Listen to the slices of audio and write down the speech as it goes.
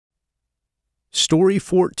Story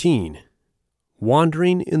 14.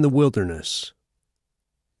 Wandering in the Wilderness.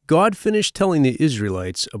 God finished telling the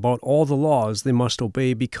Israelites about all the laws they must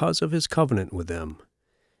obey because of his covenant with them.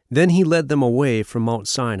 Then he led them away from Mount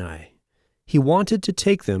Sinai. He wanted to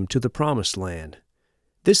take them to the Promised Land.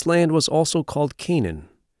 This land was also called Canaan.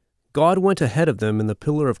 God went ahead of them in the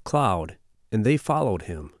pillar of cloud, and they followed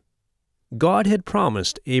him. God had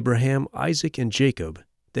promised Abraham, Isaac, and Jacob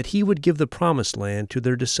that he would give the Promised Land to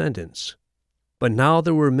their descendants. But now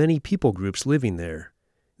there were many people groups living there.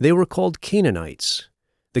 They were called Canaanites.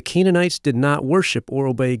 The Canaanites did not worship or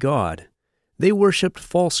obey God. They worshipped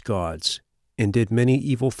false gods and did many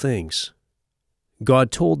evil things. God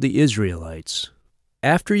told the Israelites,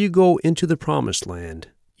 "After you go into the Promised Land,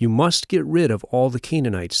 you must get rid of all the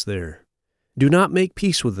Canaanites there. Do not make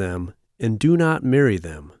peace with them, and do not marry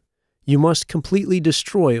them. You must completely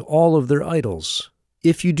destroy all of their idols.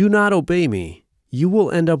 If you do not obey me, you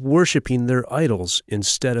will end up worshiping their idols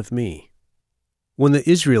instead of me." When the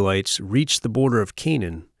Israelites reached the border of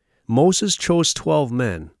Canaan, Moses chose 12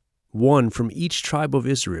 men, one from each tribe of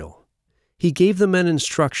Israel. He gave the men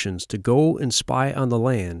instructions to go and spy on the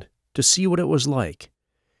land to see what it was like.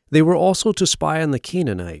 They were also to spy on the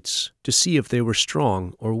Canaanites to see if they were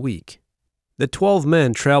strong or weak. The 12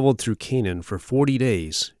 men traveled through Canaan for 40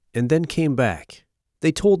 days and then came back.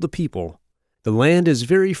 They told the people, "The land is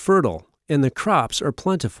very fertile and the crops are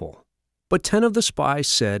plentiful." But 10 of the spies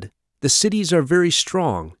said, "The cities are very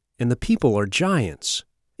strong, and the people are giants.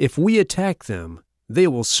 If we attack them, they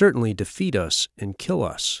will certainly defeat us and kill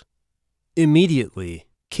us." Immediately,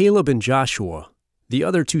 Caleb and Joshua, the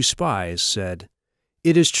other 2 spies, said,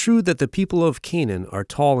 "It is true that the people of Canaan are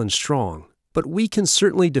tall and strong, but we can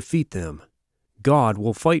certainly defeat them. God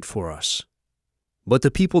will fight for us." But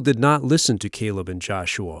the people did not listen to Caleb and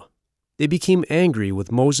Joshua. They became angry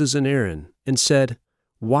with Moses and Aaron and said,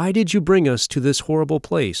 "Why did you bring us to this horrible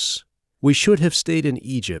place? We should have stayed in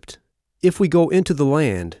Egypt. If we go into the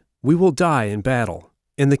land, we will die in battle,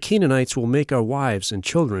 and the Canaanites will make our wives and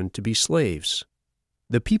children to be slaves."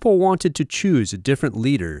 The people wanted to choose a different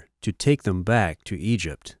leader to take them back to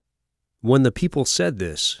Egypt. When the people said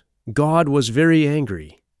this, God was very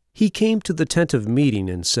angry. He came to the tent of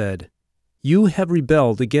meeting and said, "You have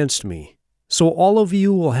rebelled against me. So all of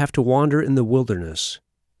you will have to wander in the wilderness.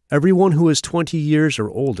 Everyone who is 20 years or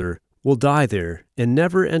older will die there and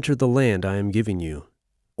never enter the land I am giving you.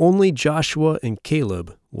 Only Joshua and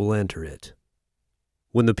Caleb will enter it."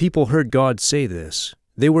 When the people heard God say this,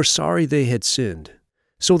 they were sorry they had sinned.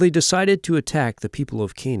 So they decided to attack the people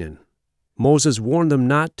of Canaan. Moses warned them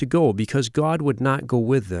not to go because God would not go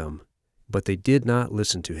with them, but they did not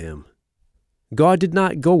listen to him. God did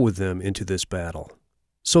not go with them into this battle.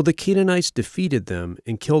 So the Canaanites defeated them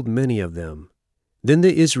and killed many of them. Then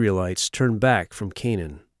the Israelites turned back from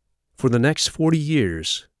Canaan. For the next 40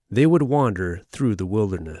 years, they would wander through the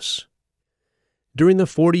wilderness. During the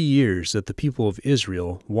 40 years that the people of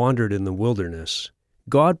Israel wandered in the wilderness,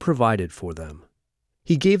 God provided for them.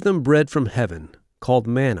 He gave them bread from heaven, called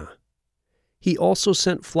manna. He also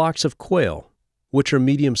sent flocks of quail, which are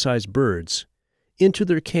medium-sized birds, into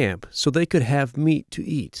their camp so they could have meat to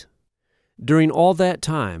eat. During all that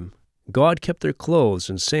time, God kept their clothes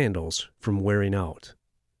and sandals from wearing out.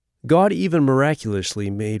 God even miraculously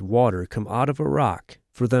made water come out of a rock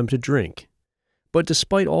for them to drink. But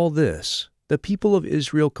despite all this, the people of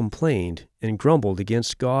Israel complained and grumbled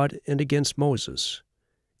against God and against Moses.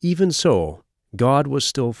 Even so, God was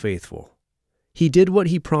still faithful. He did what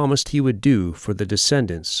he promised he would do for the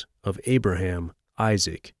descendants of Abraham,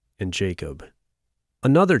 Isaac, and Jacob.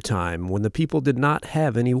 Another time, when the people did not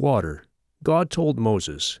have any water, God told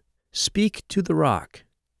Moses, "Speak to the rock,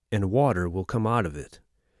 and water will come out of it."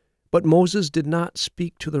 But Moses did not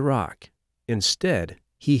speak to the rock. Instead,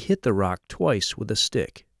 he hit the rock twice with a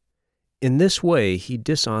stick. In this way, he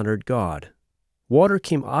dishonored God. Water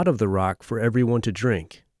came out of the rock for everyone to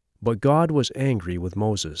drink, but God was angry with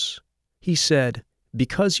Moses. He said,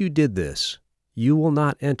 "Because you did this, you will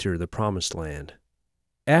not enter the Promised Land."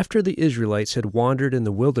 After the Israelites had wandered in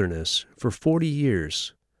the wilderness for 40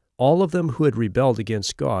 years, all of them who had rebelled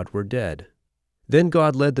against God were dead. Then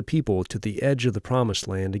God led the people to the edge of the Promised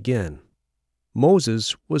Land again.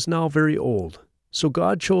 Moses was now very old, so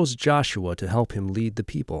God chose Joshua to help him lead the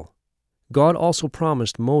people. God also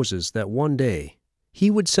promised Moses that one day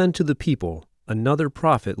he would send to the people another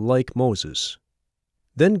prophet like Moses.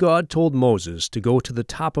 Then God told Moses to go to the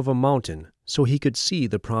top of a mountain so he could see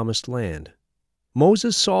the Promised Land.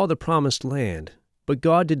 Moses saw the Promised Land, but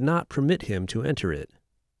God did not permit him to enter it.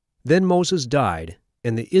 Then Moses died,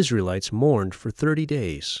 and the Israelites mourned for 30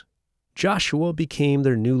 days. Joshua became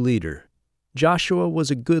their new leader. Joshua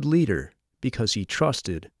was a good leader because he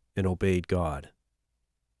trusted and obeyed God.